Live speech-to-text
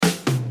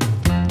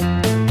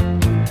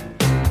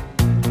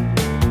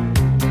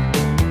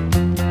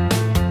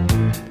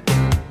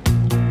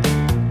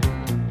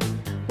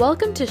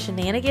Welcome to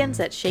Shenanigans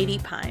at Shady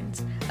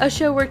Pines, a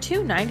show where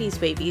two 90s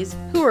babies,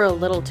 who are a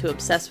little too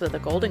obsessed with the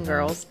Golden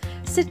Girls,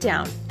 sit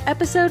down,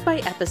 episode by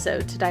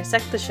episode, to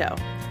dissect the show.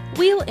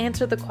 We'll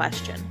answer the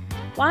question,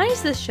 why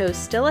is this show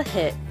still a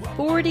hit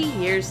 40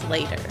 years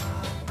later?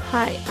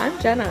 Hi, I'm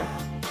Jenna.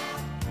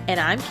 And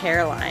I'm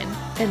Caroline.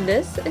 And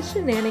this is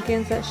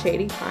Shenanigans at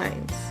Shady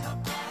Pines.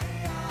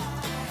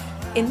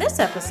 In this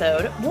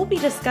episode, we'll be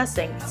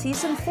discussing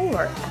Season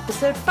 4,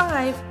 Episode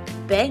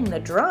 5, Bang the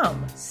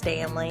Drum,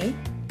 Stanley.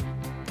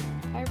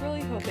 I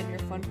really hope in your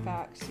fun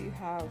facts you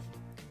have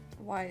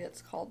why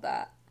it's called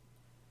that.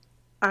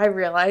 I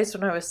realized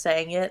when I was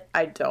saying it,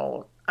 I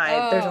don't.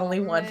 There's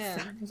only one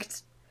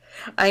fact.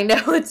 I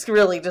know it's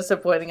really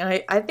disappointing.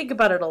 I think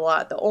about it a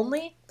lot. The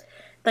only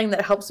thing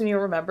that helps me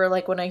remember,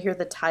 like when I hear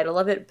the title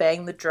of it,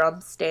 Bang the Drum,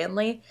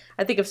 Stanley,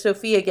 I think of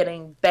Sophia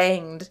getting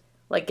banged,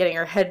 like getting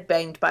her head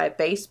banged by a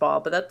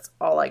baseball, but that's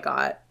all I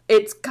got.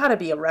 It's gotta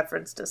be a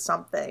reference to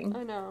something.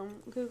 I know.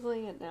 I'm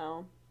Googling it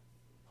now.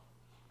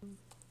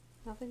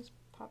 Nothing's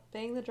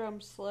Bang the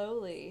Drum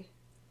Slowly.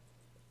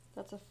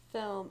 That's a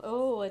film.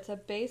 Oh, it's a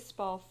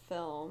baseball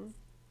film.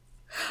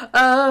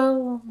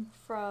 Oh.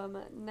 From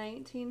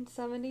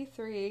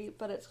 1973,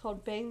 but it's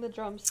called Bang the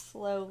Drum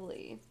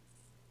Slowly.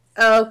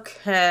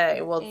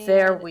 Okay, well, and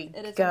there we go.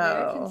 It is an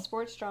American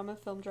sports drama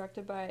film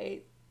directed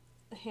by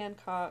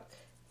Hancock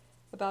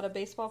about a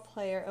baseball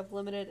player of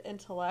limited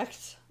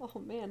intellect. Oh,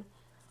 man.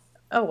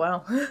 Oh,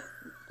 wow.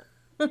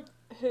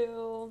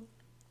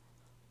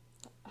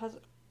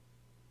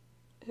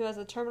 who has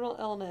a terminal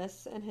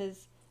illness and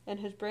his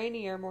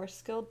brainier, more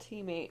skilled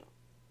teammate.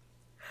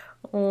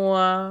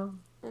 Wow.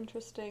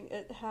 Interesting.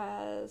 It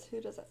has,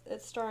 who does it?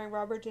 It's starring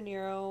Robert De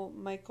Niro,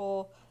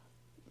 Michael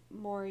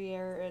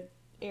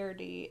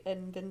Moriarty,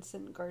 and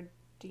Vincent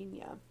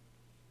Gardenia.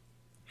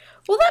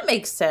 Well, that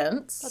makes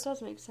sense. That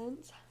does make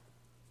sense.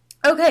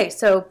 Okay,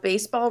 so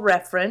baseball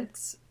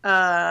reference.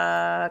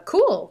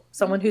 Cool.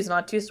 Someone who's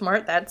not too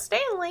smart, that's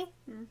Stanley.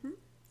 Mm-hmm.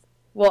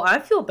 Well, I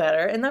feel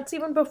better, and that's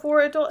even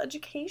before adult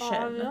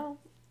education.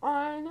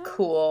 I know.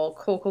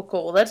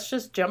 Cool. Let's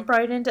just jump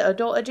right into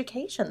adult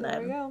education then.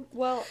 There we go.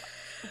 Well,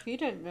 if you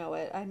didn't know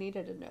it, I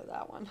needed to know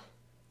that one.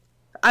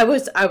 I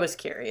was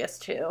curious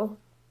too.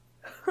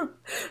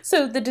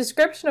 So the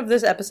description of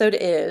this episode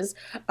is,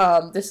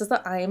 this is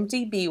the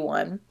IMDb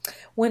one.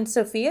 When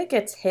Sophia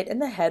gets hit in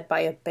the head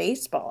by a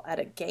baseball at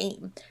a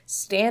game,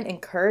 Stan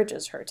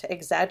encourages her to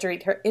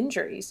exaggerate her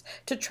injuries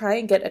to try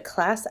and get a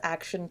class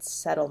action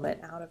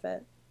settlement out of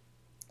it.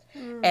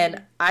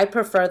 And I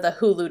prefer the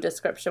Hulu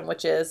description,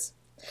 which is,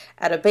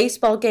 at a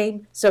baseball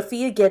game,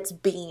 Sophia gets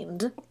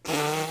beamed.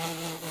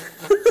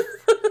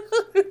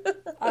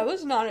 I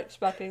was not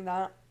expecting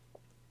that.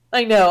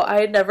 I know,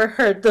 I had never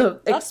heard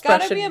the That's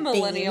expression gotta be a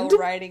millennial beamed.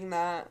 writing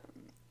that.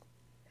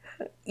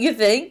 You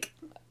think?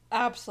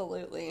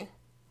 Absolutely.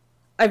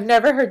 I've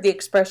never heard the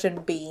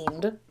expression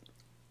beamed.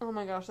 Oh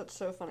my gosh, that's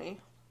so funny.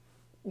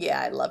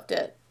 Yeah, I loved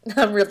it.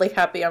 I'm really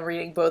happy I'm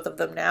reading both of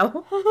them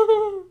now.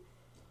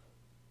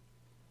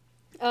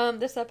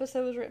 This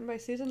episode was written by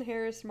Susan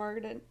Harris,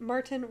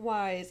 Martin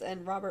Wise,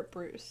 and Robert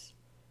Bruce.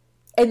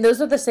 And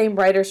those are the same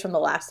writers from the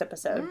last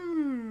episode.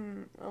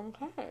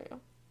 Okay.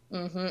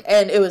 Mm-hmm.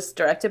 And it was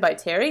directed by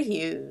Terry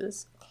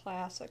Hughes.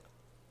 Classic.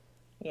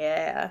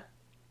 Yeah.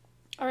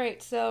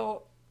 Alright,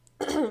 so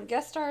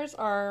guest stars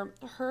are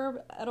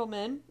Herb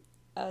Edelman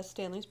as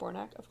Stanley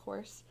Zbornak, of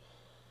course.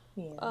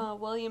 Yeah.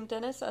 William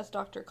Dennis as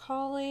Dr.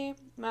 Colley.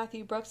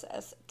 Matthew Brooks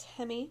as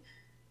Timmy.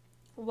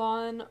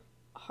 Lon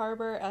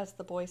Harbor as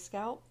the Boy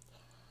Scout.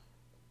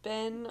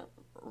 Ben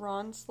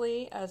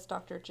Ronsley as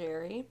Dr.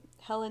 Jerry.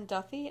 Helen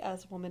Duffy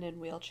as Woman in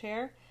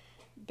Wheelchair.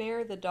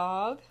 Bear the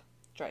Dog.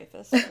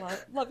 Dreyfus.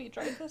 Love you,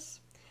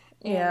 Dreyfus.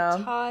 And yeah.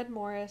 Todd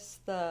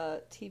Morris,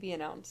 the TV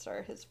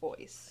announcer, his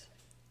voice.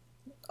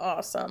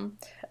 Awesome.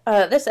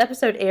 This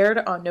episode aired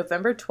on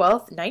November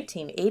 12th,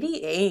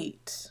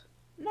 1988.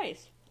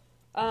 Nice.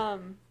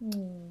 So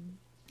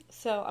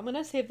I'm going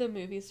to save the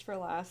movies for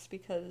last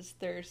because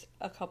there's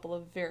a couple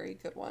of very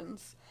good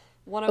ones.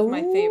 One of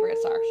my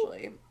favorites,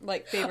 actually.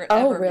 Like, favorite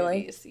ever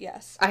really? movies.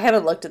 Yes. I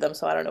haven't looked at them,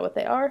 so I don't know what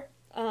they are.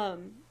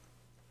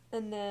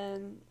 And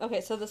then,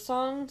 okay, so the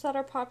songs that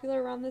are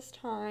popular around this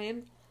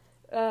time,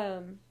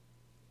 The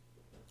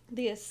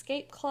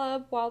Escape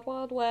Club, Wild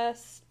Wild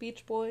West,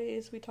 Beach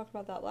Boys, we talked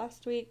about that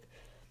last week,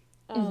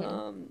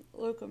 Locomotion,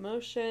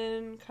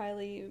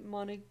 Kylie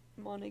Minogue,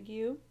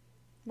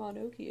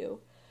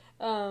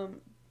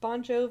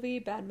 Bon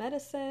Jovi, Bad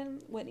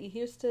Medicine, Whitney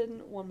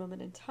Houston, One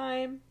Moment in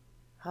Time.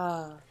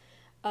 Top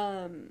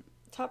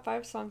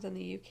 5 songs in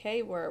the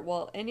UK were,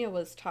 well, Enya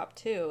was top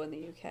 2 in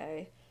the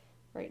UK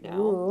right now.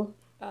 Ooh.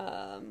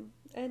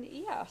 And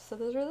yeah, so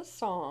those are the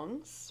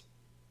songs.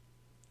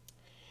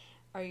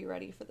 Are you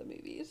ready for the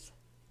movies?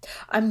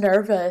 I'm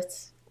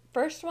nervous.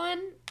 First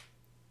one,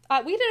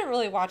 we didn't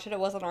really watch it. It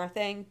wasn't our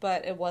thing,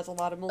 but it was a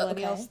lot of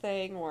millennials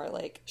thing, or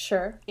like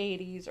sure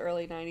 80s,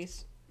 early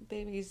 90s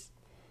babies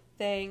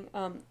thing.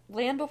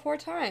 Land Before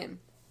Time.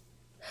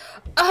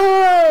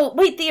 Oh,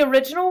 wait, the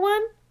original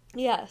one?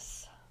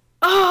 Yes.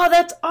 Oh,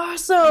 that's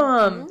awesome.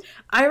 Mm-hmm.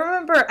 I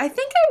remember, I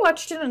think I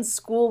watched it in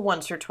school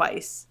once or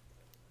twice.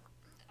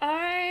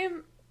 I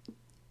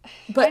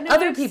But know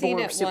other I've people seen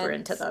were it super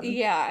once. into them.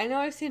 Yeah, I know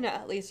I've seen it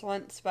at least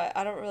once, but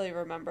I don't really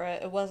remember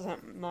it. It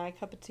wasn't my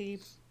cup of tea,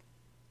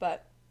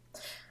 but I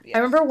yes.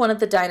 remember one of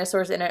the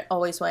dinosaurs in it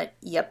always went,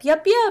 yep,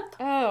 yep, yep.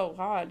 Oh,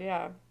 God,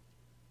 yeah.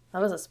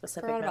 That was a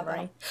specific Forgot about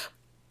memory.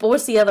 But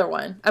what's the other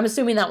one? I'm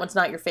assuming that one's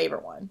not your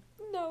favorite one.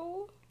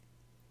 No.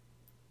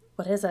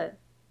 What is it?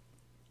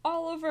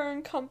 Oliver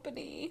and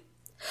Company.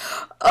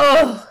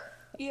 Oh!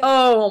 Yep.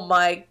 Oh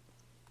my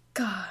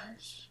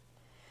gosh.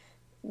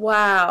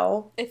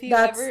 Wow. If you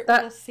ever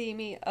want to see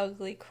me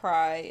ugly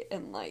cry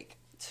in like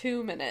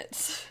 2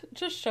 minutes,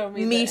 just show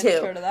me the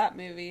intro to that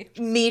movie.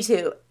 Me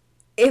too.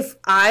 If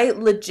I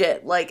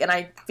legit, like, and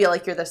I feel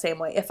like you're the same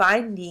way, if I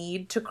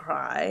need to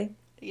cry,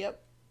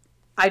 yep,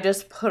 I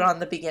just put on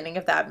the beginning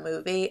of that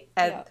movie,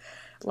 and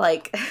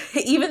like,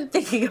 even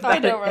thinking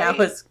about it now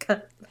is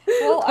kind of,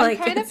 well, like,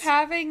 I'm kind of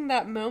having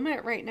that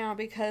moment right now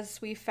because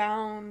we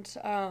found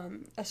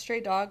a stray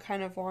dog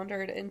kind of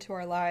wandered into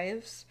our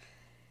lives,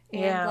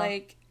 and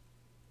like,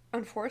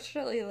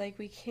 unfortunately, like,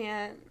 we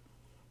can't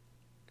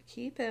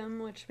keep him,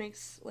 which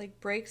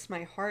breaks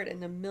my heart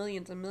into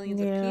millions and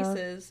millions of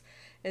pieces.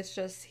 It's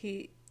just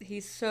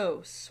he's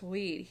so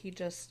sweet.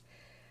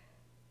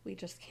 We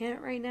just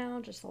can't right now.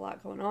 Just a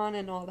lot going on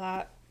and all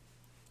that.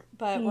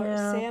 But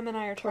Sam and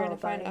I are trying to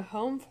find a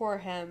home for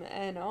him,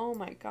 and oh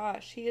my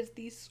gosh, he is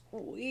the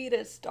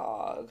sweetest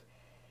dog.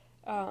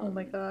 Oh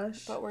my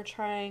gosh! But we're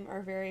trying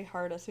our very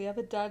hardest. We have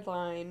a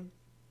deadline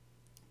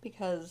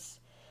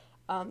because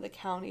the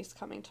county's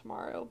coming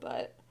tomorrow,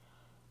 but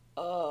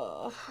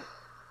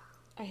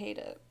I hate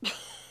it.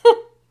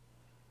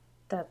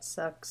 That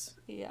sucks.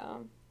 Yeah.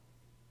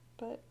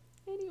 But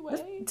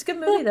anyway. It's a good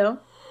movie, though.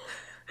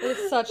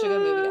 It's such a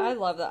good movie. I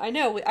love that. I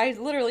know. I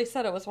literally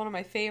said it was one of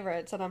my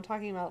favorites, and I'm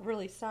talking about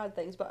really sad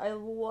things, but I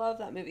love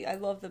that movie. I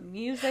love the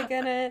music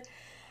in it.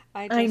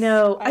 I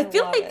know. I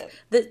feel like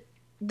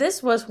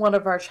this was one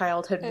of our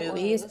childhood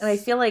movies, and I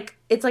feel like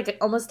it's like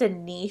almost a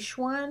niche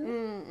one.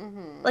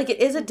 Mm-hmm. Like,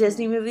 it is a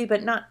Disney movie,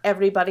 but not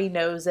everybody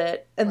knows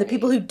it, and the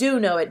people who do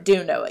know it,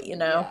 you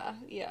know?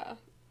 Yeah.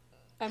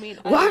 I mean,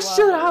 why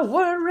should I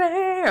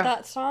worry?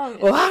 That song.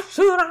 Why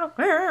should I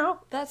worry?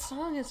 That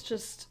song is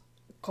just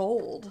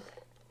gold.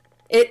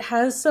 It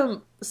has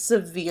some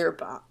severe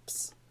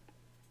bops.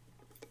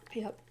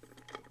 Yep.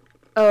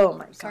 Oh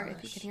my gosh. Sorry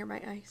if you can hear my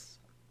ice.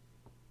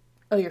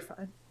 Oh, you're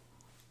fine.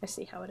 I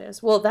see how it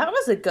is. Well, that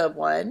was a good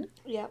one.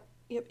 Yep.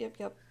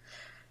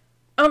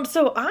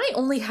 So I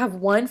only have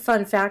one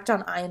fun fact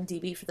on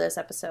IMDb for this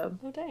episode.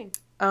 Oh, dang.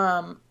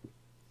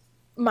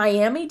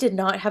 Miami did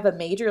not have a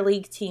major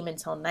league team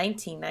until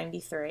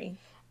 1993.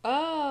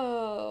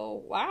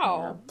 Oh,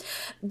 wow. Yeah.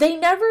 They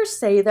never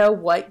say, though,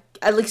 what,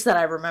 at least that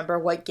I remember,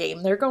 what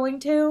game they're going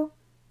to.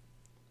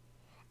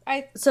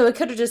 So it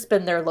could have just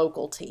been their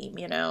local team,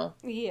 you know?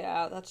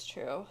 Yeah, that's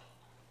true.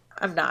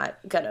 I'm not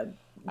going to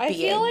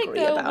be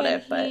angry about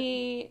it, but...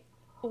 he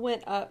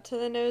went up to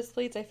the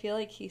nosebleeds, I feel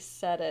like he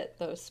said it,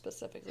 though,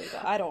 specifically,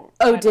 but I don't...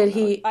 did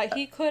he?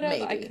 He could have.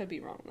 Maybe. I could be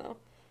wrong, though.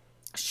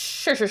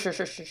 Sure.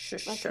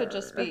 I could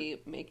just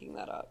be making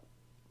that up.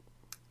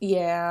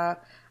 Yeah.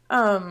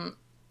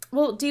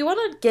 Well, do you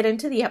want to get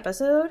into the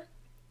episode?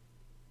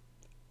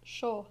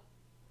 Sure.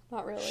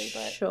 Not really,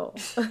 but... Sure.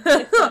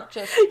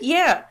 just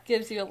yeah.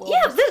 gives you a little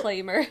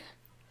disclaimer.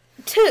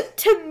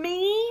 To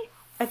me,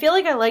 I feel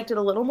like I liked it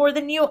a little more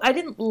than you. I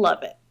didn't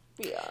love it.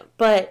 Yeah.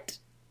 But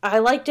I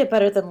liked it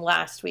better than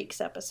last week's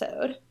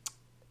episode.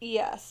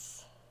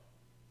 Yes.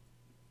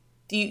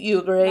 Do you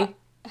agree?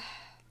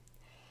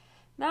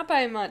 Not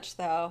by much,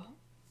 though.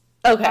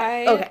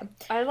 Okay.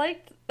 I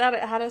liked that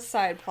it had a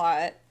side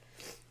plot.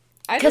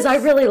 Because I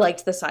really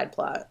liked the side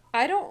plot.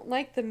 I don't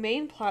like the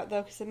main plot,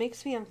 though, because it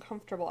makes me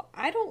uncomfortable.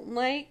 I don't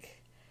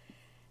like,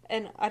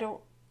 and I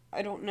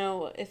don't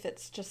know if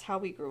it's just how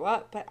we grew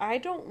up, but I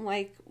don't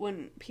like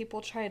when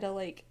people try to,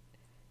 like,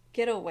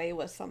 get away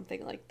with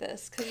something like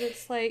this. Because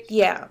it's like,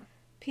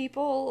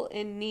 people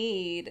in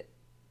need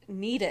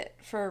it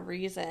for a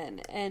reason,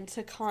 and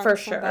to con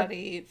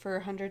somebody for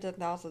hundreds of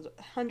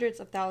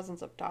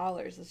thousands of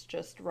dollars is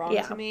just wrong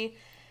to me.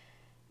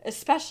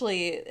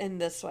 Especially in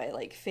this way,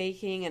 like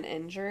faking an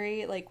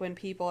injury, like when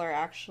people are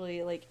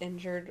actually like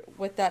injured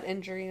with that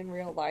injury in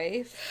real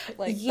life,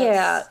 like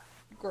that's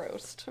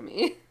gross to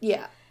me.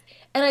 Yeah.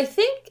 And I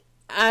think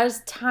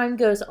as time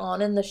goes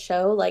on in the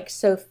show, like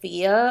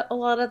Sophia a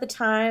lot of the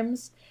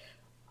times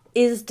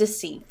is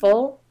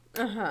deceitful.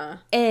 Uh-huh.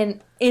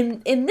 And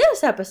in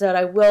this episode,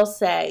 I will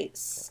say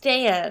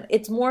Stan,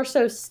 it's more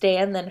so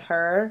Stan than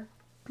her.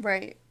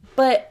 Right.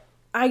 But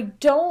I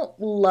don't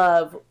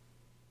love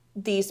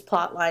these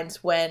plot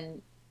lines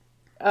when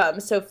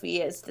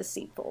Sophia is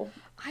deceitful.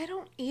 I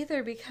don't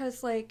either,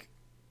 because like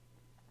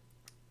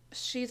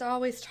she's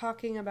always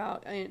talking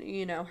about,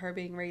 you know, her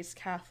being raised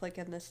Catholic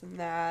and this and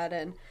that,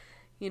 and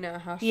you know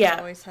how she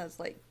always has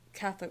like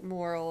Catholic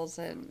morals,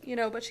 and you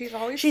know, but she's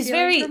always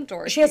stealing from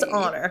Dorothy. She has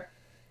honor.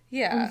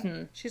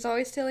 Yeah, she's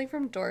always stealing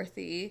from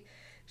Dorothy.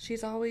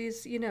 she's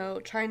always, you know,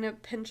 trying to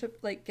pinch up,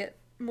 like, get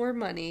more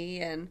money,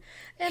 and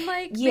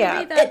like, Yeah,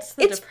 maybe that's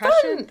the it's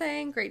depression fun.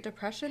 thing, Great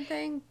Depression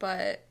thing,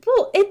 but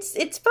Well, it's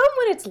fun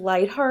when it's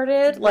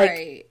lighthearted, like,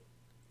 right,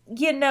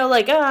 you know,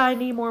 like, I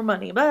need more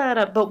money,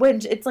 but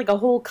when it's like a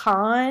whole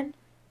con,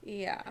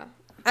 yeah,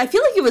 I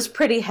feel like it was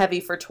pretty heavy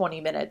for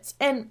 20 minutes.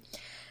 And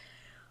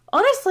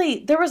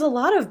honestly, there was a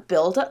lot of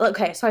build up.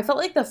 Okay, so I felt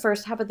like the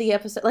first half of the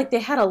episode, like,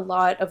 they had a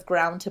lot of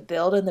ground to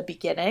build in the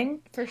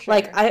beginning. for sure,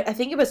 Like, I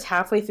think it was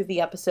halfway through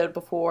the episode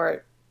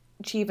before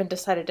she even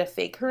decided to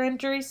fake her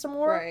injury some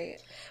more.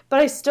 right,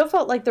 But I still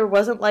felt like there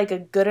wasn't, like, a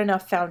good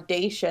enough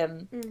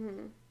foundation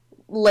mm-hmm.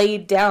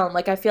 laid down.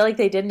 Like, I feel like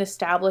they didn't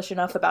establish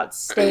enough about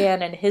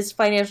Stan and his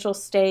financial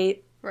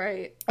state.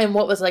 Right. And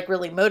what was, like,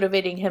 really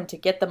motivating him to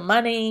get the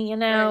money, you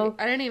know?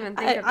 Right. I didn't even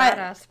think of that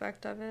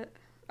aspect of it.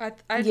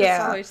 I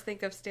just always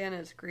think of Stan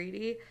as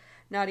greedy.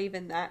 Not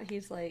even that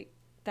he's, like,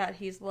 that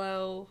he's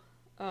low,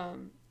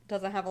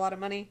 doesn't have a lot of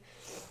money.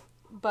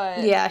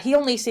 But yeah, he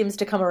only seems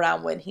to come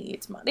around when he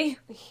needs money.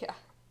 Yeah.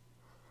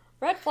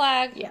 Red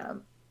flag. Yeah.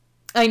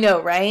 I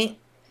know, right?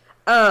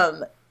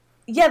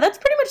 Yeah, that's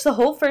pretty much the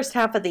whole first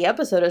half of the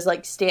episode is,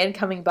 like, Stan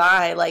coming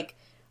by, like,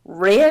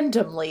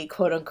 randomly,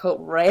 quote unquote,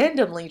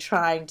 randomly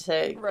trying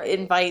to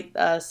invite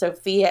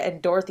Sophia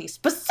and Dorothy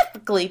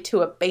specifically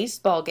to a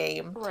baseball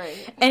game.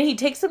 Right. And he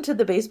takes them to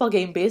the baseball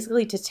game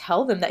basically to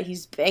tell them that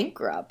he's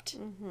bankrupt.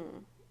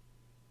 Mm-hmm.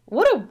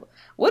 What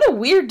a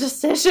weird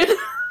decision.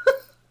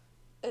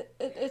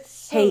 It's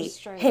so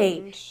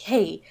strange.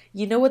 Hey,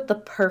 you know what the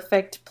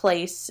perfect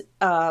place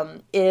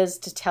is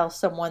to tell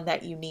someone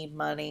that you need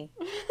money?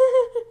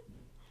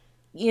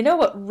 You know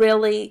what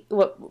really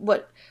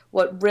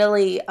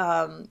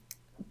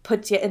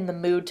puts you in the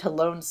mood to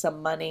loan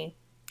some money?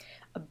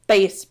 A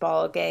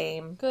baseball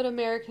game. Good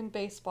American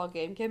baseball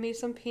game. Give me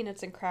some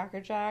peanuts and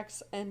Cracker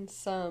Jacks and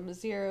some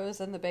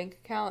zeros in the bank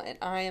account, and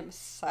I am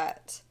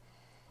set.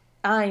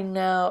 I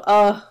know.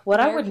 Oh,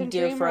 what American I wouldn't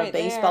do for a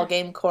baseball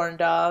game corn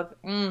dog.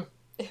 Ew.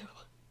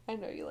 I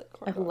know you like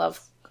corn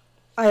dogs.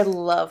 I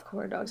love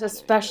corn dogs,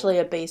 especially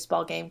a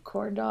baseball game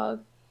corn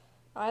dog.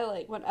 I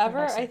like, whenever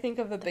I think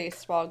of a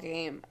baseball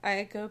game,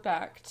 I go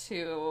back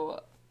to,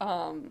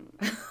 do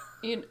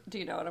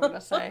you know what I'm going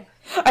to say?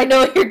 I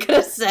know what you're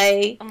going to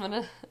say.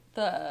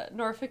 The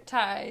Norfolk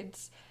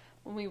Tides,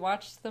 when we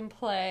watched them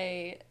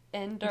play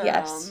in Durham.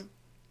 Yes.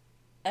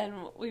 And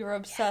we were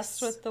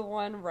obsessed with the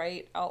one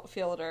right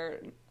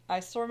outfielder.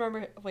 I still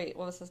remember, wait,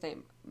 what was his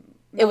name?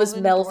 It was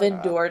Melvin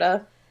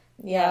Dorda.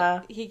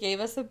 Yeah. He gave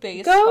us a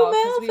baseball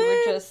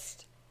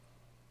because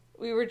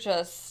we were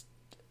just,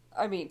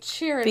 I mean,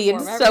 cheering being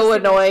for him so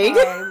annoying.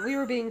 Time. We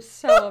were being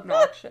so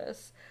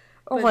obnoxious.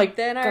 Oh but my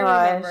then gosh.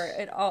 I remember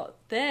it all.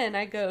 Then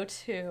I go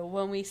to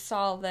when we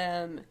saw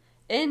them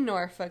in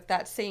Norfolk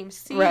that same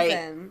season.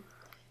 Right.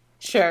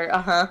 Sure,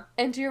 uh-huh.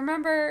 And do you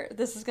remember,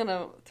 this is going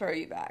to throw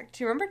you back,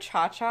 do you remember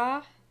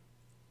Cha-Cha?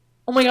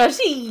 Oh my gosh,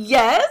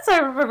 yes,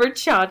 I remember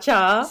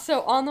Cha-Cha. So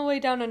on the way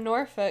down to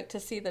Norfolk to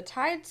see the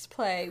Tides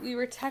play, we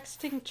were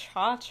texting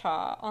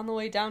Cha-Cha on the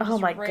way down,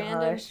 just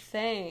random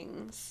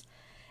things.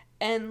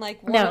 And,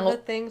 like, one of the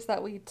things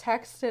that we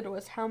texted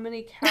was how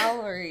many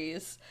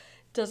calories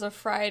does a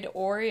fried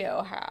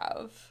Oreo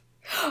have?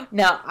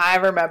 Now, I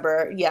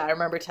remember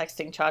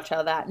texting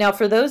Cha-Cha that. Now,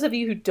 for those of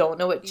you who don't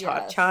know what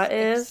Cha-Cha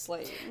is,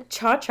 explain.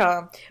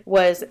 Cha-Cha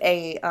was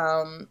a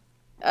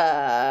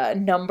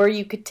number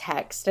you could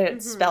text, and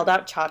it spelled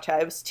out Cha-Cha.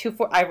 It was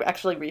 24. I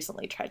actually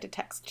recently tried to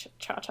text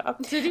Cha-Cha.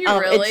 Did you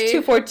really? It's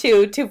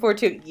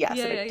 242. Yes,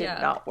 and it did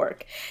not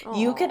work. Aww.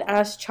 You could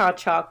ask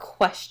Cha-Cha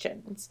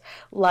questions,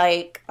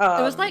 like...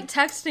 it was like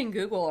texting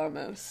Google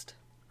almost.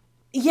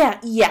 Yeah,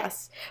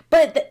 yes.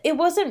 But it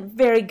wasn't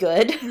very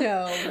good.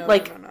 No.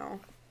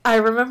 I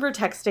remember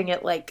texting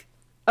it, like,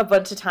 a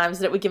bunch of times,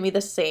 and it would give me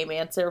the same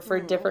answer for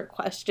different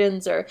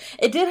questions, or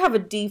it did have a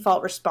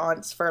default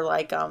response for,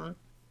 like,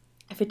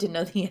 if it didn't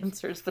know the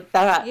answers, but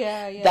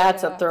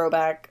that's a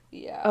throwback.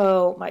 Yeah.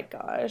 Oh my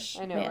gosh.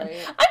 I know, man.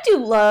 right? I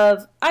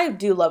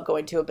do love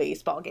going to a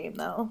baseball game,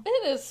 though.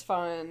 It is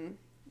fun.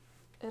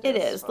 It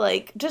is. Fun.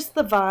 Like, just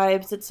the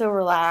vibes, it's so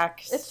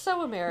relaxed. It's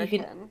so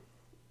American.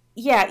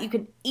 You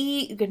can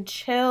eat, you can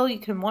chill, you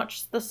can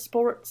watch the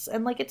sports,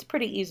 and, like, it's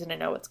pretty easy to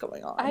know what's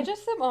going on. I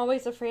just am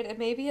always afraid, and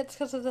maybe it's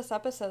because of this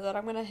episode, that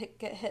I'm going to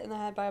get hit in the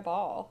head by a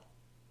ball.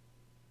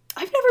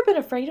 I've never been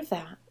afraid of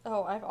that.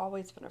 Oh, I've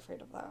always been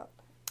afraid of that.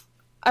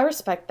 I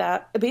respect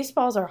that.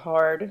 Baseballs are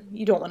hard.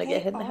 You don't want to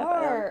get hit in the head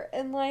by them.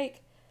 And,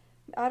 like,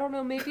 I don't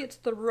know, maybe it's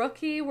the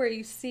Rookie where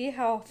you see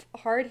how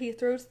hard he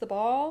throws the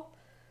ball.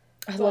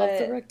 I love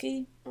the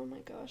Rookie. Oh my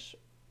gosh.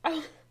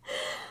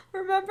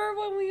 Remember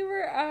when we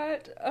were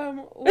at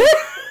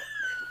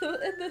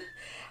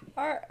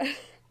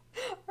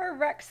our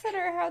rec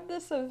center had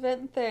this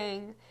event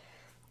thing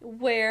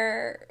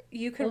where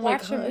you could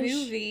watch a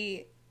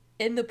movie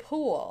in the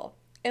pool,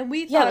 and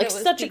we thought it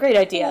was such a great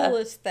idea.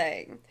 Coolest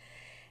thing.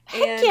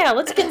 Heck yeah,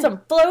 let's get some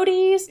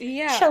floaties.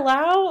 Yeah, chill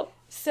out.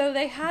 So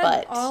they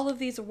had all of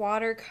these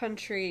water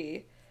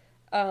country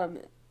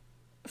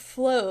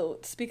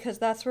floats because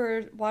that's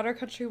where Water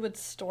Country would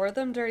store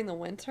them during the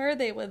winter.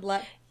 They would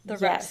let the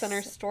rec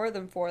center store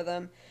them for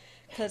them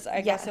because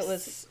I guess it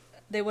was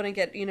they wouldn't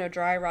get,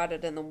 dry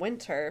rotted in the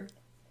winter.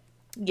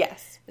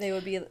 Yes. They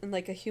would be in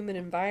like a humid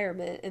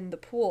environment in the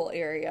pool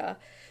area.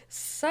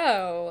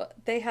 So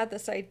they had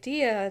this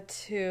idea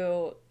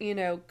to,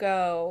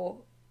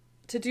 go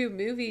to do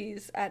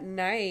movies at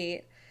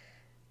night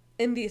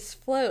in these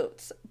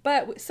floats.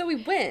 So we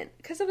went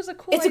because it was a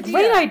cool idea. It's a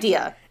great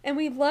idea. And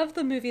we love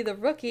the movie The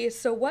Rookie,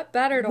 so what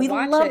better to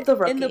watch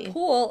it in the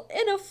pool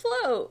in a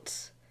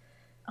float?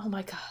 Oh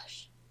my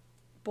gosh.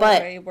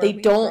 Boy, but they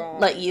don't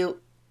let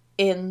you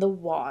in the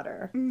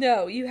water.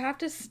 No, you have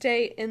to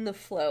stay in the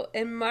float.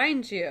 And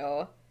mind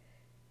you,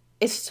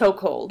 it's so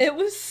cold. It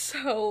was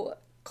so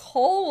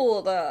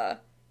cold.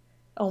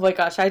 Oh my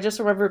gosh, I just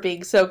remember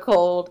being so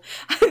cold.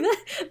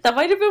 That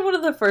might have been one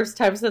of the first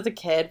times as a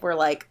kid where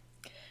like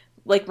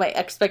my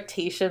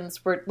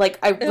expectations were like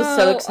I was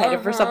so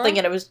excited for something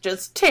and it was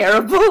just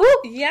terrible.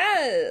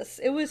 Yes,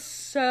 it was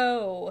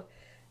so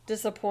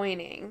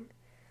disappointing.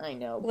 I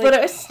know, like, but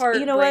it was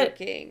heartbreaking. You know what?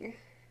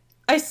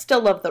 I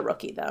still love The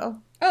Rookie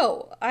though.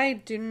 Oh, I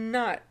do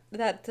not.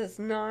 That does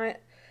not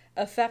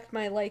affect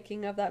my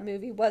liking of that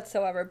movie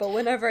whatsoever. But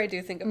whenever I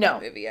do think of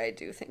that movie, I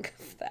do think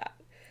of that.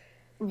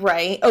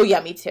 Right. Oh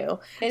yeah, me too.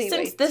 Anyway,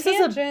 since this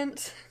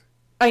is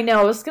I know.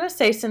 I was gonna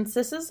say, since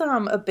this is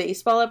a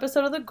baseball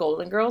episode of the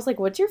Golden Girls, like,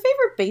 what's your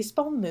favorite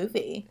baseball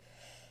movie?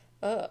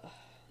 Are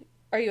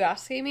you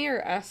asking me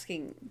or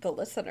asking the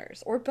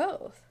listeners, or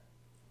both?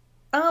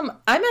 I'm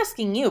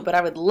asking you, but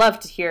I would love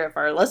to hear if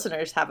our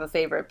listeners have a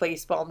favorite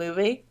baseball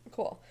movie.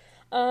 Cool.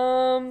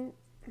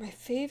 My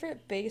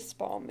favorite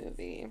baseball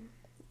movie.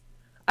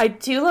 I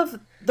do love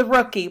The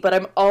Rookie, but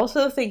I'm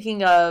also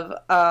thinking of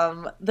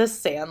The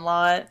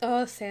Sandlot.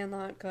 Oh,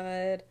 Sandlot,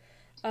 good.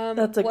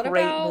 That's a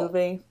great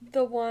movie.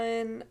 The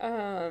one,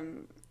 I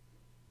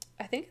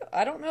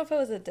don't know if it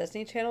was a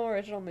Disney Channel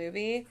original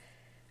movie.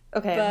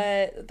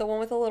 Okay. But the one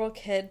with the little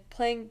kid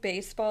playing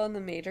baseball in the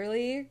major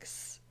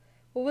leagues.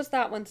 What was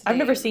that one's name? I've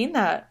never seen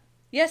that.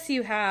 Yes,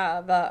 you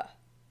have.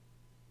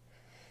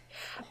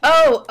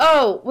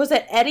 Was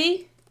it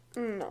Eddie?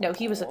 No,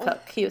 he was a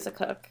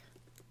cook.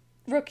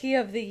 Rookie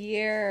of the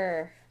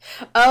Year.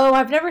 Oh,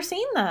 I've never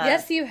seen that.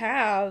 Yes, you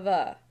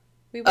have.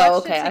 We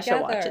watched it together. I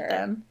should watch it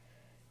then.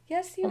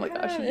 Yes, you have.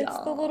 Gosh, it's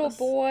the little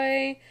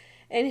boy,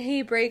 and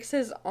he breaks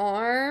his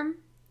arm,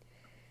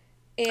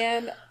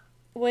 and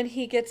when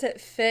he gets it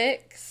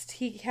fixed,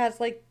 he has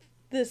like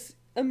this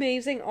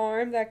amazing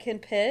arm that can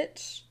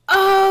pitch.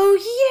 Oh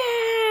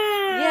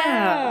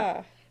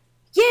yeah!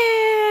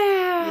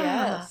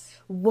 Yes.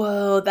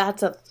 Whoa,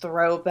 that's a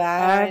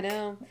throwback. I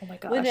know. Oh my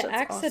gosh, when an that's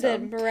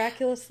accident awesome.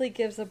 miraculously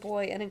gives a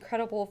boy an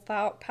incredible,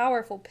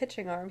 powerful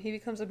pitching arm, he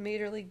becomes a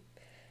major league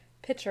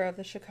pitcher of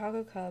the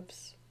Chicago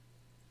Cubs.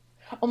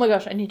 Oh my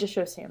gosh, I need to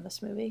show Sam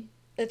this movie.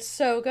 It's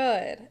so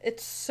good.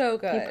 It's so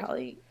good. He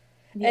probably...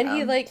 Yeah. And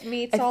he, like,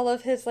 meets all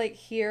of his, like,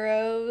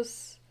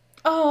 heroes.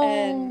 Oh.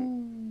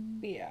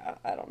 And, yeah,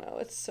 I don't know.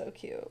 It's so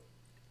cute.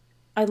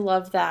 I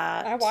love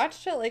that. I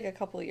watched it, like, a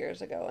couple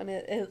years ago, and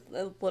it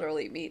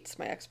literally meets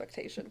my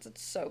expectations.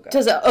 It's so good.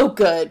 Does it? Oh,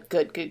 good.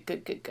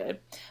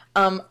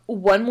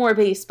 One more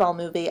baseball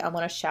movie I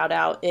want to shout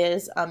out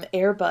is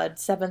Air Bud,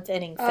 7th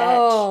Inning Fetch.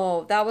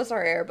 Oh, that was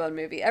our Air Bud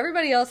movie.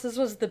 Everybody else's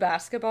was the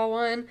basketball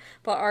one,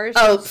 but ours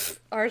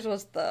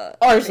was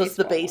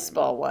the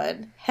baseball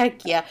one.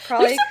 Heck yeah.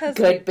 Probably because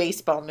good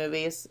baseball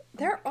movies.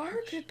 There are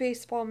good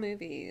baseball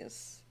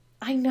movies.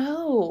 I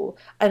know.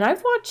 And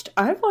I've watched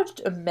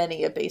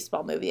many a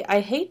baseball movie. I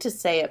hate to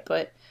say it,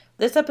 but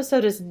this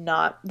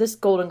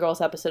Golden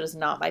Girls episode is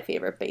not my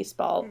favorite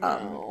baseball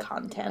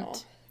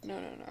content. No.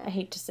 I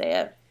hate to say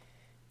it.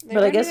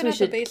 But I guess we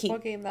should keep the baseball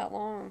game that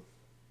long.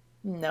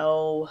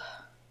 No.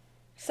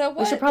 So what?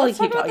 We should probably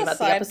keep talking about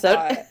the episode.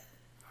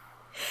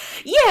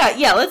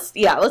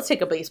 Let's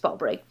take a baseball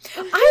break.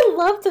 I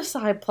love the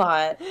side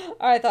plot.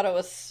 I thought it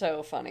was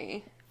so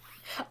funny.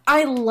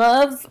 I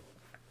love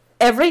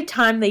every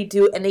time they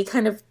do any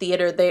kind of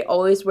theater, they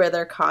always wear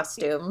their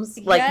costumes,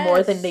 like,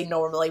 more than they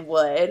normally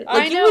would.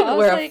 Like, you wouldn't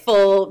wear a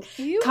full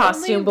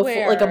costume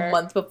before, like, a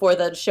month before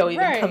the show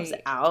even comes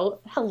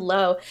out.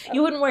 Hello.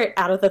 You wouldn't wear it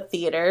out of the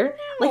theater.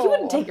 No. Like, you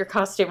wouldn't take your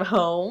costume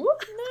home.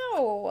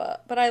 No.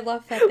 But I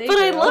love that they do.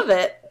 I love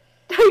it.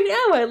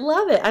 I know, I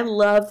love it. I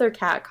love their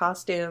cat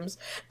costumes.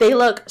 They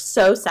look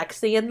so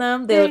sexy in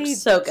them. They look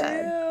so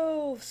good.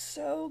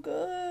 So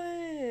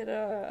good.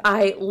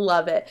 I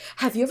love it.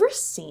 Have you ever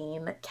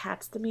seen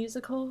Cats the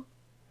Musical?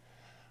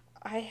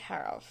 I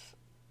have.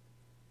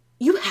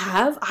 You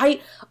have?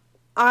 I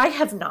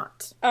have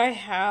not. I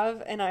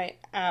have, and I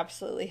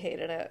absolutely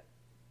hated it.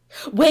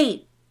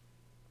 Wait.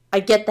 I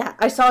get that.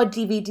 I saw a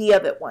DVD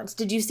of it once.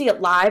 Did you see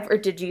it live, or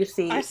did you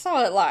see... I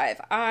saw it live.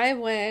 I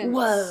went...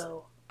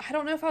 Whoa. I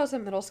don't know if I was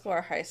in middle school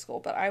or high school,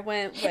 but I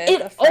went with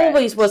a friend. It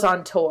always was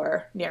on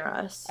tour near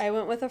us. I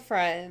went with a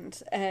friend,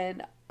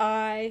 and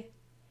I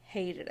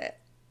hated it.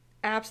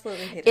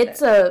 Absolutely hated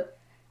it.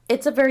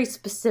 It's a very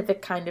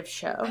specific kind of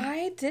show.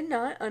 I did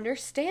not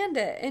understand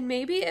it. And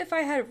maybe if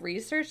I had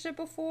researched it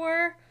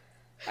before,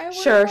 I would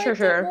Sure, have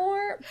liked it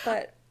more.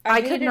 But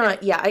I could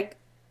not,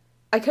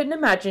 I couldn't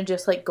imagine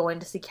just, like, going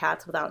to see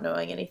Cats without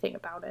knowing anything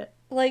about it.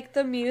 Like,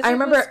 the music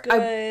was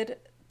good.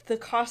 The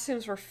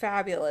costumes were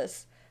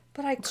fabulous.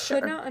 But I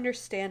could not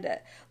understand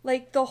it.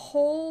 Like, the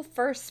whole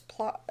first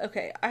plot...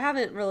 Okay, I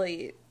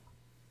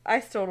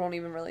still don't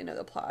even really know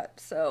the plot.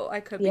 So I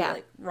could be,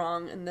 like,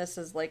 wrong. And this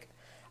is, like,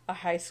 a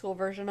high school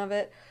version of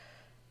it.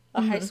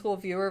 A high school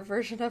viewer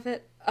version of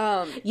it.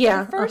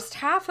 The first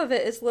half of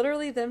it is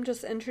literally them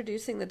just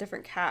introducing the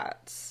different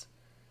cats.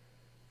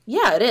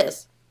 Yeah, it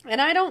is.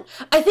 And I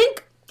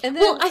think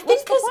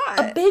the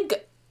plot?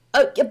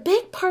 a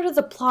big part of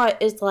the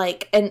plot is,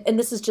 like, and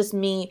this is just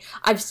me,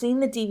 I've seen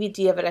the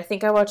DVD of it. I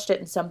think I watched it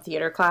in some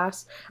theater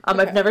class.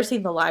 Okay. I've never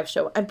seen the live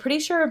show. I'm pretty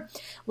sure,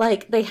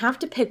 like, they have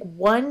to pick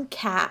one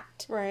cat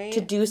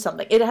to do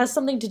something. It has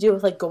something to do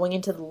with, like, going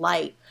into the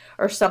light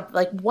or something.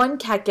 Like, one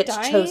cat gets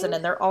chosen,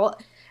 and they're all,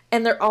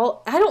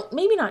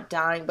 maybe not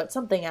dying, but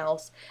something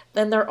else.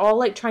 Then they're all,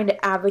 like, trying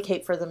to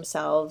advocate for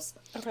themselves.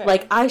 Okay.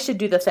 Like, I should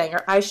do the thing,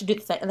 or I should do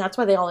the thing. And that's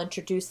why they all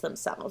introduce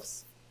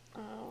themselves.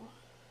 Oh,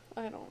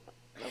 I don't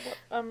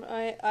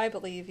I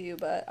believe you,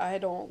 but I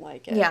don't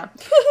like it. Yeah.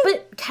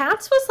 But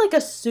Cats was, like,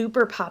 a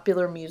super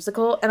popular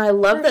musical, and I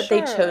love that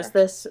they chose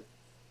this.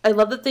 I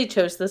love that they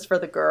chose this for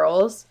the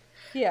girls.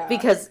 Yeah.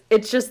 Because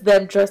it's just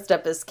them dressed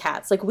up as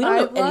cats. Like, we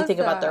don't know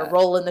anything about their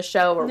role in the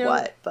show or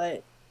what,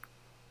 but...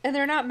 And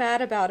they're not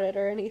mad about it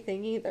or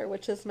anything either,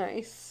 which is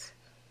nice.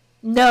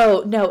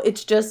 No,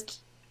 it's just...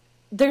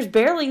 There's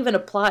barely even a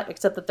plot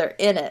except that they're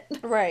in it.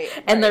 Right.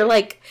 And they're,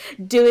 like,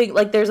 doing...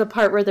 Like, there's a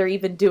part where they're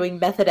even doing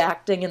method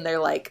acting, and they're,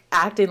 like,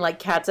 acting like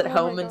cats at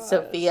home, and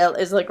Sophia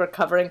is, like,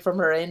 recovering from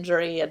her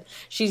injury, and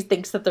she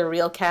thinks that they're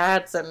real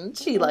cats, and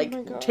she,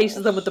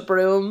 chases them with the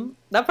broom.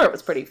 That part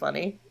was pretty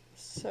funny.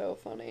 So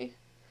funny.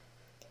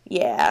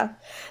 Yeah.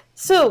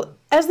 So,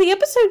 as the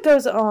episode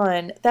goes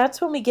on,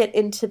 that's when we get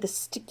into the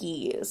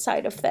sticky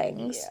side of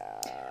things.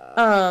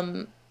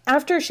 Yeah.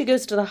 After she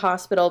goes to the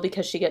hospital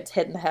because she gets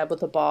hit in the head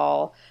with a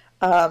ball,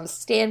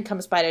 Stan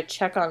comes by to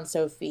check on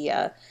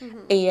Sophia,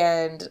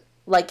 and,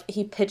 like,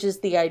 he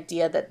pitches the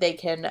idea that they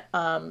can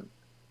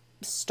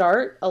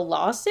start a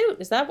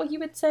lawsuit. Is that what you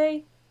would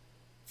say?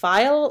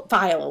 File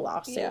a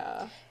lawsuit.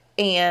 Yeah.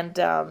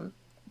 And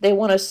they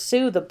want to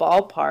sue the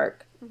ballpark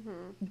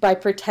by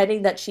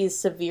pretending that she's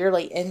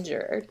severely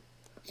injured.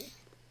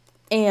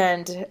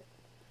 And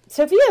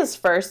Sophia's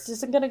first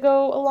isn't going to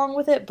go along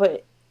with it,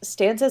 but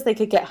Stan says they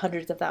could get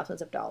hundreds of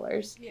thousands of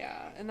dollars.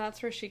 Yeah, and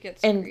that's where she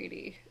gets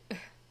greedy.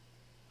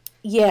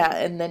 Yeah,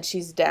 and then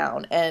she's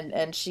down,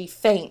 and she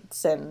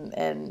faints, and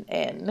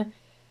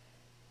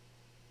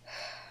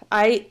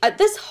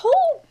this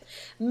whole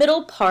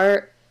middle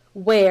part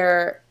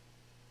where,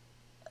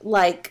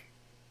 like,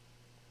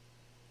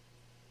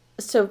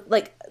 so,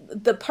 like,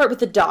 the part with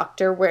the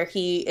doctor where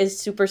he is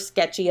super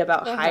sketchy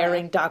about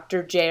hiring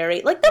Dr.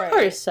 Jerry. Like, that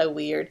part is so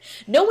weird.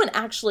 No one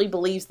actually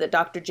believes that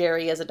Dr.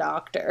 Jerry is a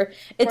doctor.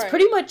 It's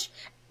pretty much,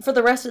 for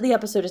the rest of the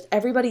episode, is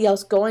everybody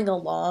else going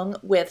along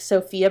with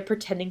Sophia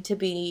pretending to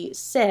be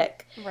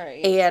sick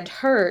and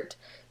hurt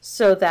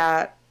so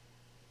that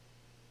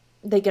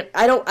they can...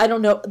 I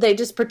don't know. They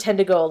just pretend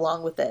to go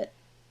along with it.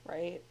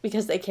 Right.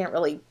 Because they can't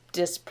really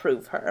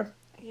disprove her.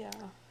 Yeah.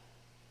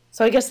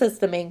 So I guess that's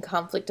the main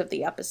conflict of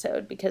the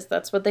episode, because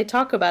that's what they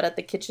talk about at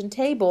the kitchen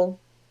table.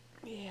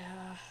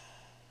 Yeah.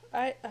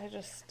 I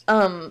just...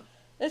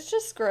 It's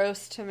just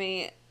gross to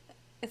me.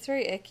 It's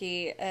very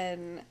icky,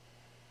 and...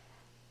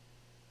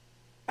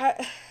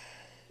 I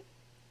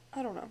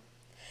don't know.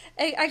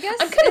 I guess...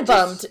 I'm kind of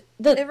bummed.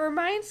 It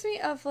reminds me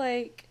of,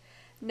 like,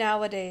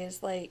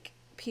 nowadays, like,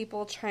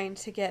 people trying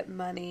to get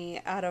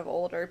money out of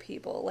older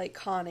people, like,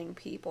 conning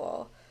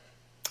people.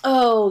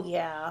 Oh,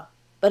 yeah.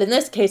 But in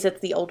this case, it's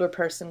the older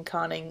person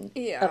conning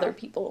other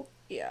people.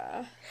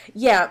 Yeah.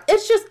 Yeah,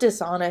 it's just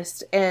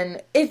dishonest,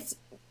 and it's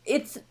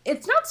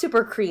not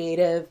super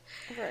creative.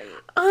 Right.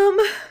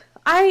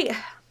 I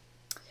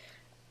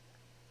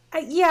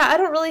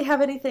don't really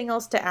have anything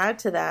else to add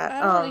to that.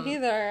 I don't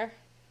either.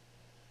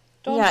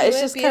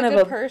 It's just kind of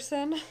a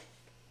person.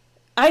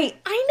 I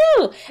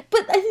know,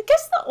 but I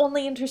guess the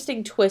only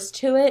interesting twist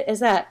to it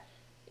is that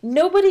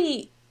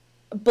nobody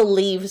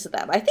believes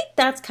them. I think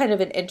that's kind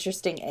of an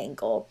interesting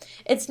angle.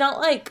 It's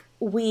not like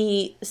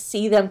we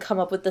see them come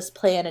up with this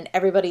plan and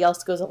everybody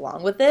else goes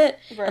along with it,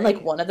 and,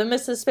 like, one of them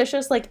is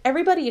suspicious. Like,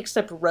 everybody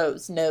except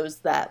Rose knows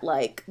that,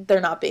 like, they're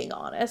not being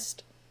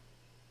honest.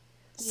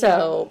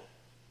 So,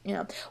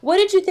 yeah. What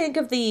did you think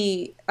of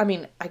the... I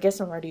mean, I guess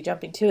I'm already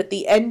jumping to it.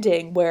 The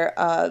ending where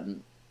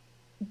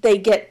they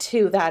get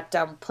to that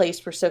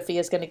place where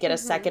Sophia's going to get a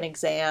second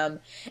exam,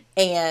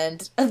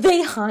 and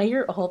they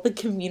hire all the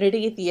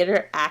community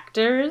theater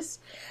actors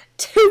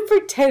to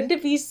pretend to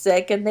be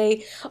sick, and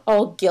they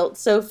all guilt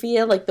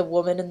Sophia, like the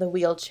woman in the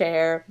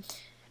wheelchair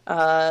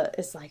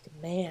is like,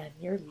 man,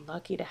 you're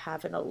lucky to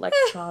have an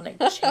electronic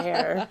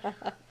chair.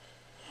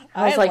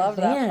 I love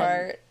that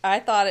part. I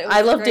thought it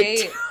was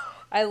great.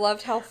 I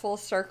loved how full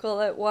circle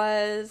it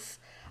was.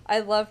 I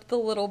loved the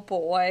little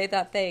boy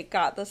that they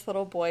got this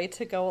little boy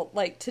to go,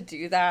 like, to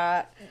do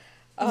that.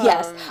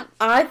 Yes,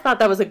 I thought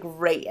that was a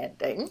great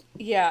ending.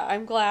 Yeah,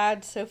 I'm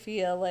glad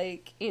Sophia,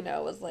 like, you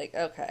know, was like,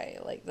 okay,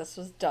 like, this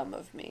was dumb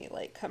of me.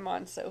 Like, come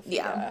on,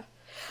 Sophia.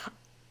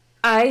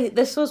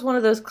 This was one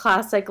of those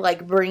classic,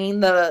 like, bringing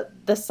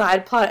the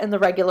side plot and the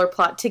regular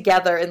plot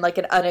together in, like,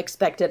 an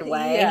unexpected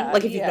way. Yeah,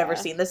 like, if you've never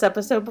seen this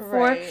episode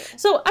before. Right.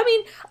 So, I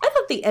mean, I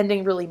thought the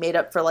ending really made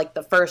up for, like,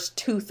 the first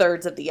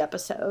 2/3 of the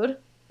episode.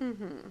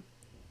 Mm-hmm.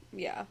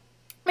 Yeah.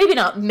 Maybe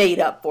not made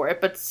up for it,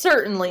 but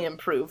certainly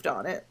improved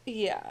on it.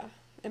 Yeah.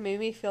 It made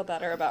me feel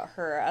better about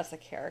her as a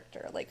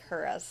character, like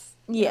her as...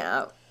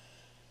 Yeah.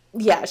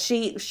 Yeah,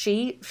 she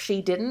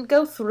didn't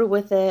go through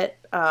with it.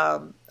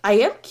 I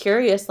am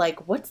curious,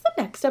 like, what's the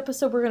next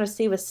episode we're going to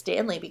see with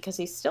Stanley? Because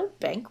he's still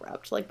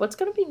bankrupt. Like, what's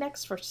going to be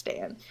next for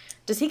Stan?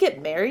 Does he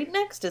get married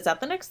next? Is that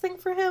the next thing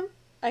for him?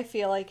 I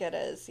feel like it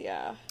is,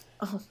 yeah.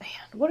 Oh,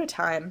 man, what a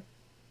time.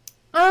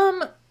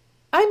 I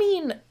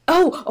mean,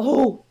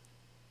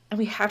 and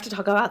we have to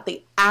talk about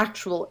the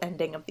actual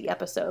ending of the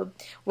episode,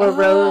 where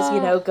Rose,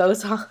 you know,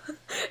 goes on,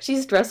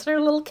 she's dressed in her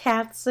little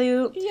cat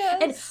suit.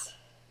 Yes. And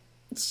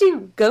she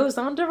goes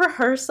on to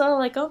rehearsal,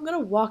 like, oh, I'm going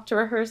to walk to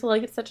rehearsal,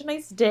 like, it's such a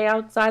nice day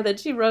outside, that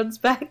she runs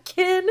back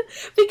in,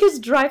 because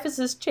Dreyfus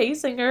is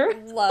chasing her.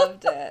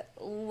 Loved it.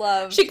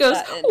 Loved She goes,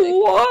 that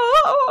ending. whoa!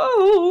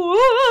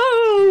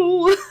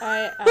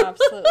 I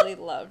absolutely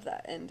loved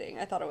that ending.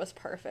 I thought it was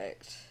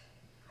perfect.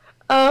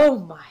 Oh,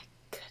 my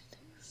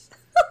goodness.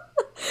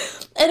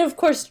 And, of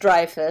course,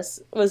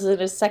 Dreyfus was in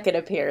his second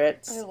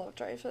appearance. I love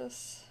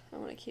Dreyfus. I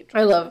want to keep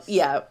Dreyfus.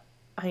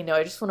 I know,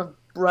 I just want to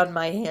run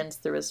my hands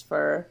through his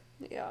fur.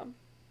 Yeah.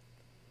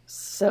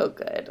 So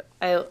good.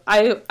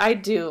 I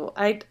do.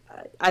 I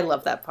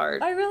love that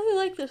part. I really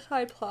like the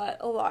side plot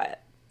a lot.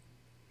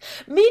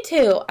 Me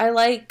too.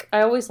 I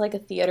always like a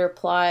theater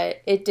plot.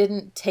 It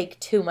didn't take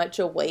too much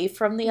away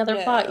from the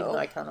other plot, even though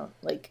I kind of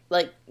like,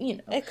 you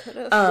know. It could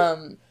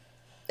have.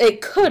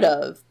 It could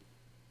have,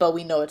 but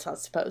we know it's not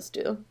supposed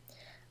to.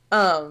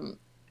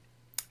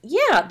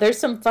 Yeah, there's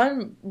some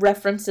fun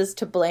references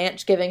to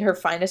Blanche giving her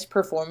finest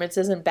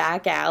performances in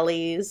back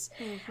alleys.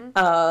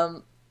 Mm-hmm.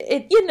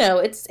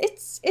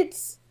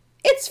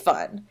 It's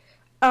fun.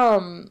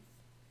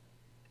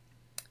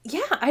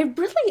 Yeah, I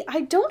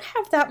don't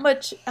have that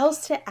much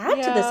else to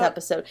add to this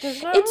episode.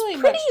 There's not really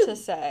much to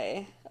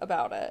say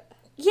about it.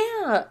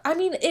 Yeah, I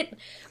mean,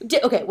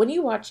 okay, when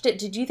you watched it,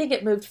 did you think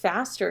it moved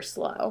fast or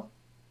slow?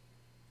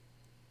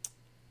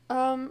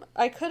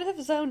 I could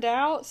have zoned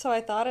out, so I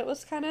thought it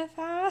was kind of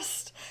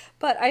fast,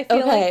 but I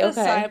feel like the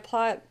side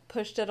plot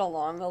pushed it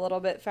along a little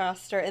bit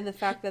faster, and the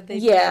fact that they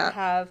didn't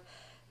have,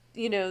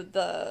 you know,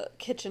 the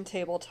kitchen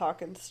table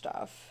talk and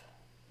stuff.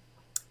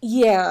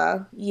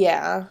 Yeah.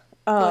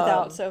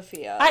 Without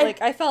Sophia.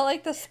 I felt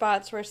like the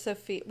spots where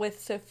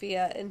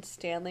Sophia and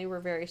Stanley were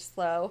very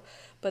slow,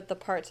 but the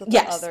parts with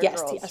the other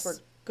girls were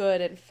good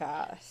and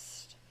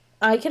fast.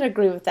 I can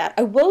agree with that.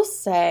 I will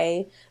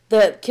say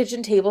the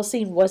kitchen table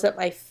scene wasn't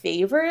my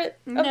favorite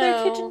of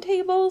their kitchen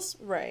tables.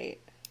 Right.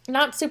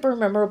 Not super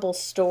memorable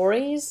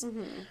stories.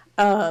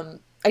 Mm-hmm.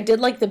 I did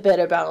like the bit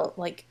about,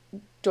 like,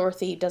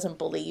 Dorothy doesn't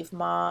believe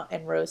Ma,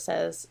 and Rose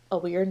says, oh,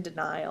 well, you're in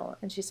denial.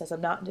 And she says,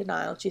 I'm not in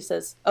denial. She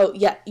says, oh,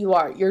 yeah, you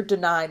are. You're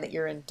denying that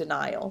you're in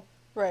denial.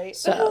 Right.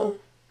 So,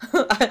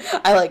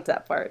 I liked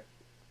that part.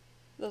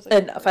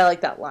 Enough. I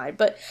like that line.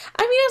 But,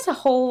 I mean, as a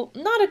whole,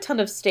 not a ton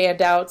of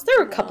standouts. There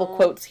were a couple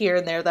quotes here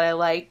and there that I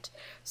liked.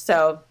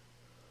 So,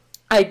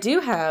 I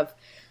do have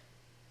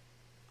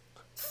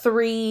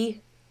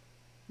 3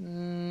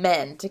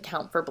 men to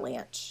count for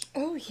Blanche.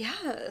 Oh,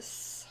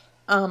 yes.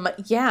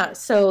 Yeah,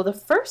 so the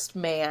first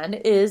man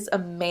is a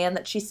man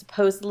that she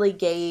supposedly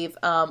gave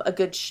a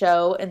good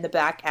show in the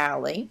back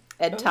alley,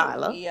 Ed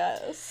Tyler.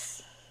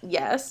 Yes.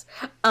 Yes.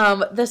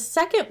 The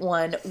second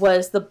one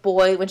was the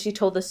boy, when she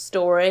told the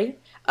story,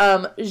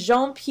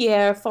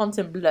 Jean-Pierre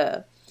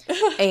Fontainebleau,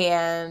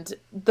 and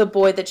the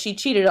boy that she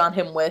cheated on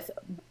him with,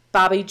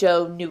 Bobby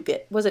Joe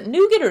Nougat. Was it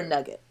Nougat or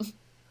Nugget?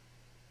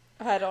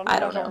 I don't know. I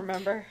don't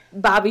remember.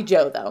 Bobby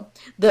Joe, though.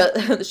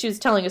 She was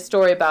telling a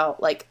story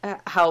about, like,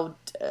 how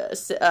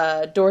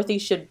Dorothy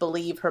should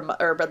believe her,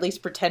 or at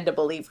least pretend to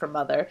believe her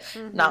mother,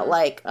 not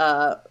like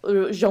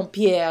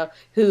Jean-Pierre,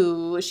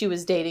 who she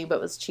was dating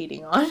but was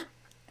cheating on.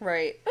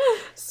 Right.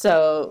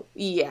 So,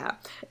 yeah.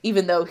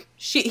 Even though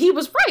he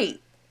was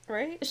right.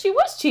 Right. She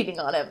was cheating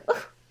on him.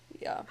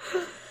 Yeah.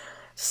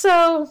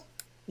 So,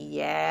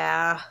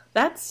 yeah.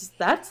 That's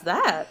that.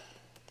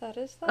 That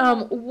is that.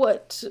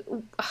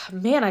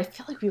 Man, I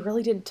feel like we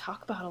really didn't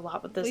talk about a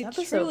lot with this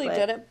episode. We truly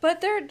didn't, but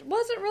there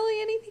wasn't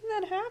really anything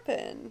that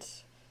happened.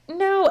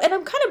 No, and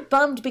I'm kind of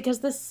bummed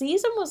because this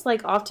season was,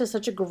 like, off to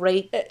such a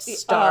great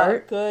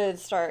start. Good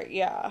start,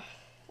 yeah.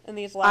 And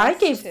these last I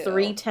gave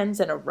 3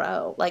 10s in a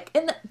row. Like,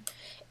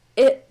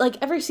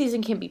 every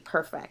season can be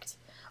perfect,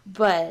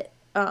 but,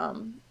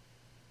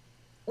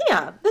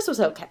 yeah, this was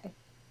okay.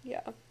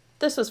 Yeah.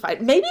 this was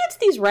fine. Maybe it's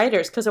these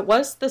writers, because it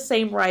was the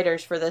same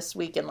writers for this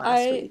week and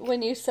last week.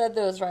 When you said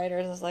those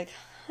writers, I was like,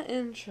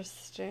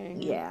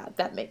 interesting. Yeah,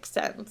 that makes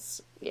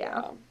sense.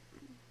 Yeah.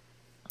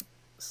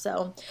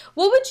 So,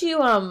 what would you,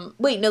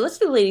 wait, no, let's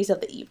do Ladies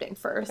of the Evening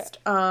first.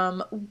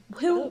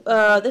 Okay.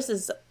 This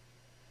is,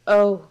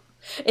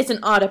 it's an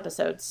odd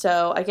episode,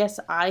 so I guess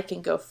I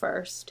can go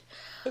first.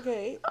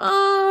 Okay.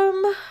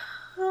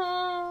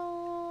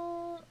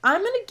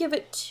 I'm gonna give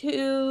it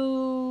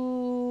to...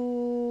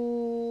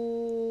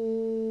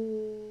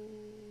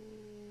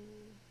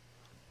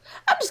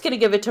 I'm just gonna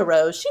give it to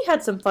Rose. She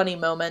had some funny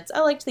moments. I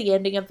liked the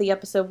ending of the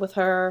episode with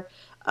her.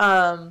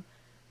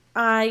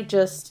 I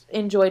just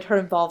enjoyed her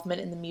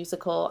involvement in the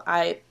musical.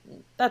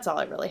 That's all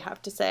I really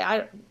have to say.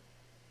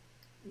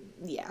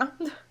 Yeah.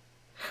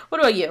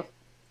 What about you?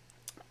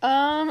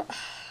 I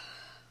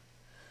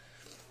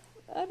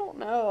don't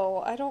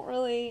know. I don't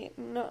really...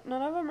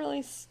 none of them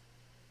really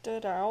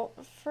stood out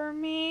for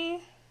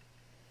me.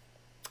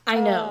 I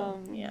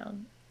know. Yeah.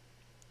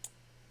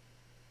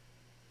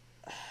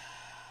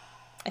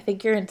 I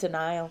think you're in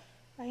denial.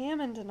 I am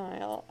in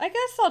denial. I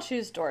guess I'll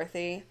choose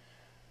Dorothy.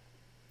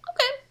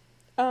 Okay.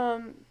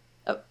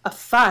 A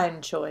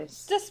fine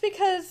choice. Just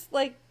because,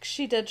 like,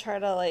 she did try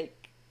to,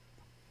 like,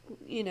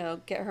 you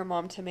know, get her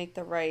mom to make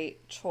the right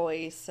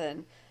choice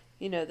and,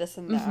 you know, this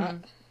and that. Mm-hmm.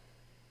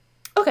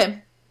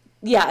 Okay.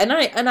 Yeah, and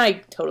I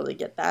totally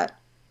get that.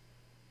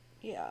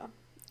 Yeah.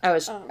 I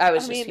was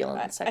just feeling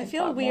the second. I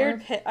feel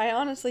weird. I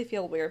honestly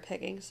feel weird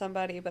picking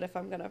somebody, but if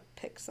I'm gonna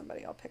pick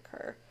somebody, I'll pick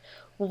her.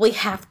 Well, we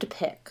have to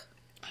pick.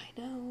 I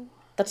know.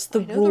 That's the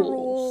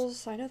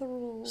rules. I know the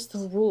rules. It's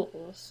the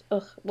rules.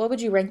 Ugh. What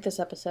would you rank this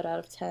episode out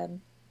of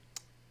 10?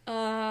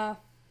 5.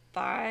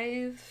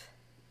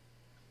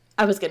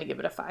 I was gonna give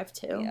it a 5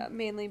 too. Yeah,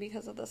 mainly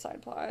because of the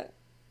side plot.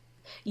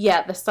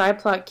 Yeah, the side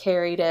plot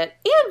carried it,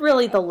 and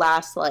really the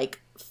last, like,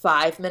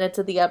 5 minutes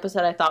of the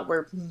episode I thought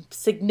were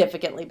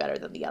significantly better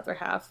than the other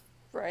half.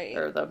 Right.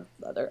 Or the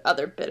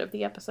other bit of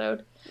the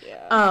episode.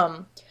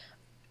 Yeah.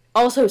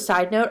 Also,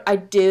 side note, I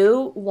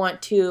do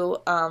want to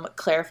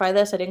clarify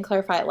this. I didn't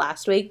clarify it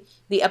last week.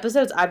 The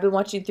episodes I've been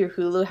watching through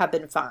Hulu have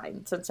been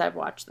fine since I've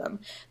watched them.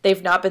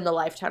 They've not been the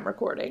Lifetime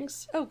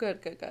recordings. Oh,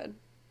 good.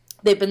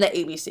 They've been the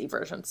ABC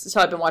versions,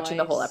 so I've been watching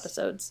the whole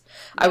episodes.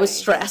 Nice. I was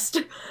stressed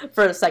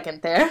for a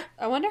second there.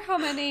 I wonder how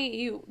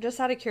many just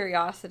out of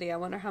curiosity, I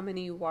wonder how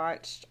many you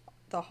watched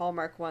the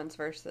Hallmark ones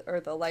versus,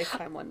 or the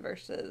Lifetime one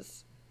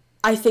versus...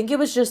 I think it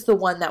was just the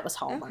one that was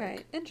Hallmark. Okay,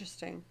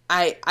 interesting.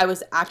 I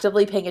was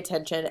actively paying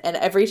attention, and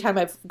every time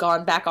I've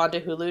gone back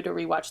onto Hulu to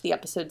rewatch the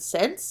episodes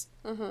since,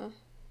 the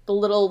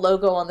little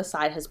logo on the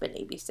side has been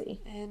ABC.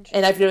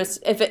 And I've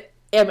noticed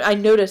I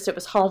noticed it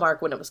was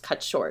Hallmark when it was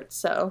cut short,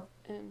 so...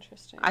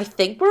 Interesting. I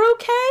think we're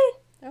okay.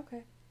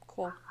 Okay,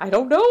 cool. I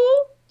don't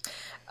know.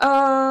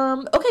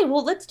 Okay,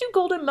 well, let's do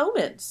golden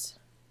moments.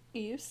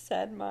 You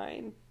said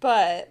mine,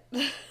 but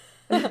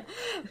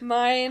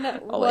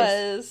mine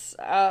was,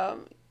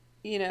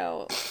 you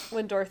know,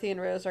 when Dorothy and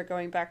Rose are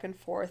going back and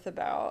forth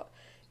about,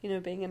 you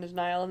know, being in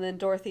denial, and then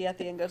Dorothy at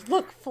the end goes,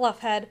 "Look,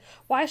 Fluffhead,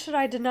 why should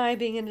I deny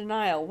being in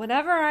denial?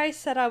 Whenever I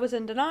said I was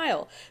in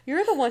denial,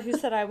 you're the one who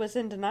said I was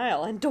in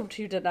denial, and don't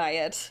you deny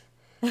it."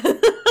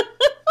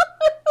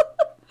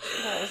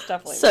 That was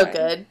definitely so mine.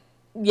 Good.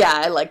 Yeah,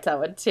 I liked that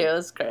one too. It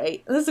was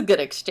great. This is a good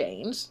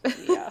exchange.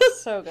 Yeah,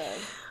 so good.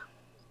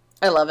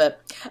 I love it.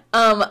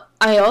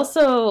 I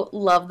also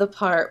love the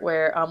part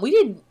where we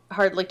didn't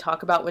hardly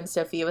talk about when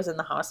Sophia was in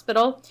the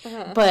hospital,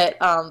 but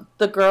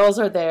the girls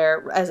are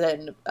there, as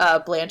in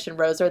Blanche and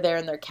Rose are there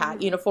in their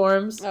cat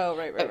uniforms. Oh,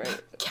 right.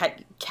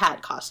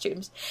 Cat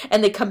costumes.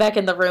 And they come back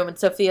in the room, and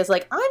Sophia's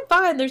like, "I'm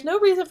fine. There's no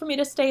reason for me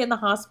to stay in the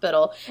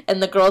hospital."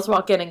 And the girls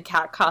walk in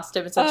cat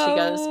costumes, and she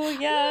goes,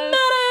 yes.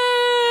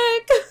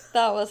 "Medic!"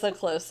 That was a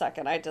close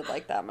second. I did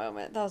like that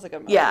moment. That was a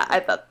good moment. Yeah,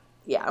 I thought,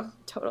 yeah,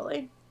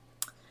 totally.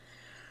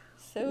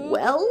 So,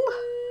 well,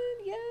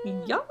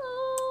 yeah.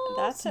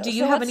 That's it. Do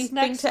you have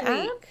anything to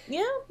add?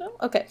 Yeah, no?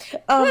 Okay.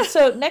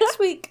 So next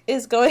week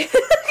is going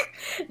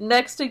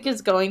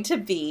to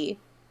be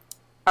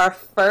our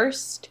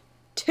first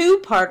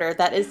two-parter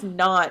that is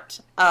not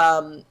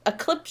a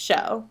clip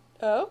show.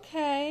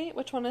 Okay.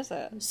 Which one is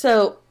it?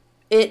 So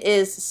it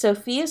is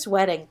Sophia's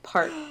Wedding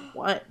Part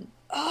 1.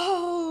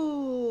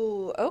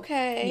 Oh,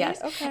 okay.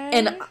 Yes. Okay.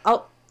 And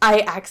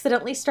I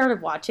accidentally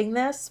started watching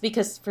this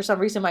because for some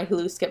reason my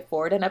Hulu skipped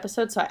forward an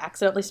episode, so I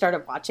accidentally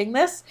started watching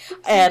this.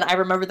 And I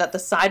remember that the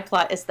side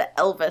plot is the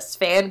Elvis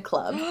fan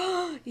club.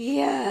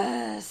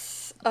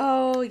 Yes.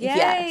 Oh, yay.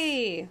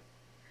 Yes.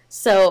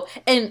 So,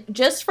 and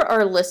just for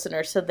our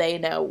listeners so they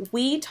know,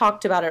 we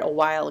talked about it a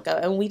while ago,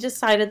 and we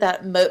decided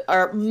that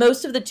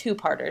most of the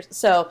two-parters,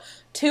 so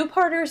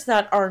two-parters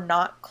that are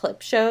not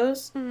clip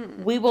shows,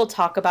 we will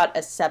talk about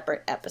as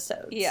separate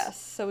episodes.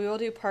 Yes, so we will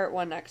do part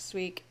 1 next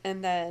week,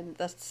 and then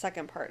the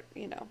second part,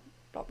 you know,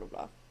 blah, blah,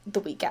 blah. The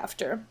week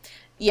after.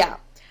 Yeah.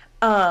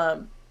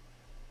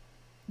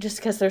 Just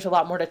because there's a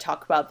lot more to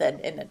talk about than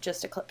in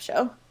just a clip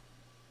show.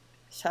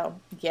 So,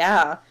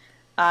 yeah.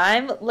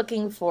 I'm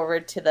looking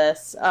forward to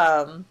this.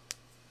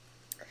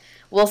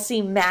 we'll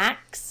see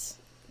Max,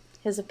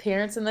 his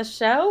appearance in the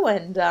show,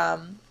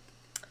 and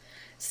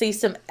see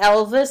some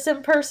Elvis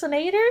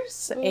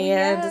impersonators, and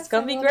yes, it's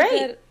gonna be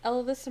great.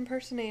 Elvis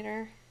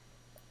impersonator.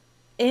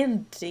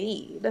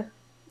 Indeed.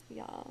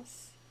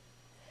 Yes.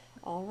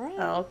 All right.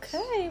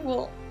 Okay.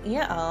 Well,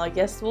 yeah. I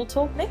guess we'll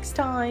talk next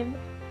time.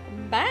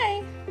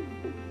 Bye.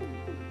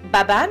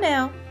 Bye-bye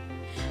now.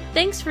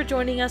 Thanks for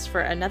joining us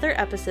for another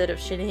episode of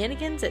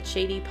Shenanigans at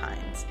Shady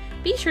Pines.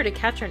 Be sure to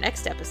catch our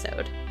next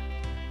episode.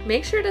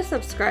 Make sure to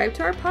subscribe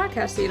to our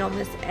podcast so you don't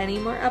miss any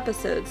more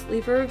episodes.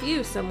 Leave a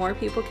review so more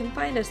people can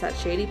find us at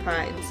Shady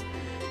Pines.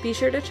 Be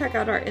sure to check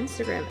out our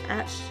Instagram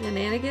at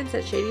Shenanigans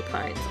at Shady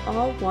Pines,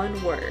 all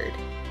one word.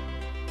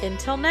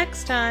 Until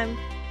next time,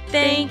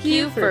 thank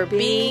you for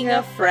being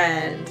a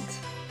friend.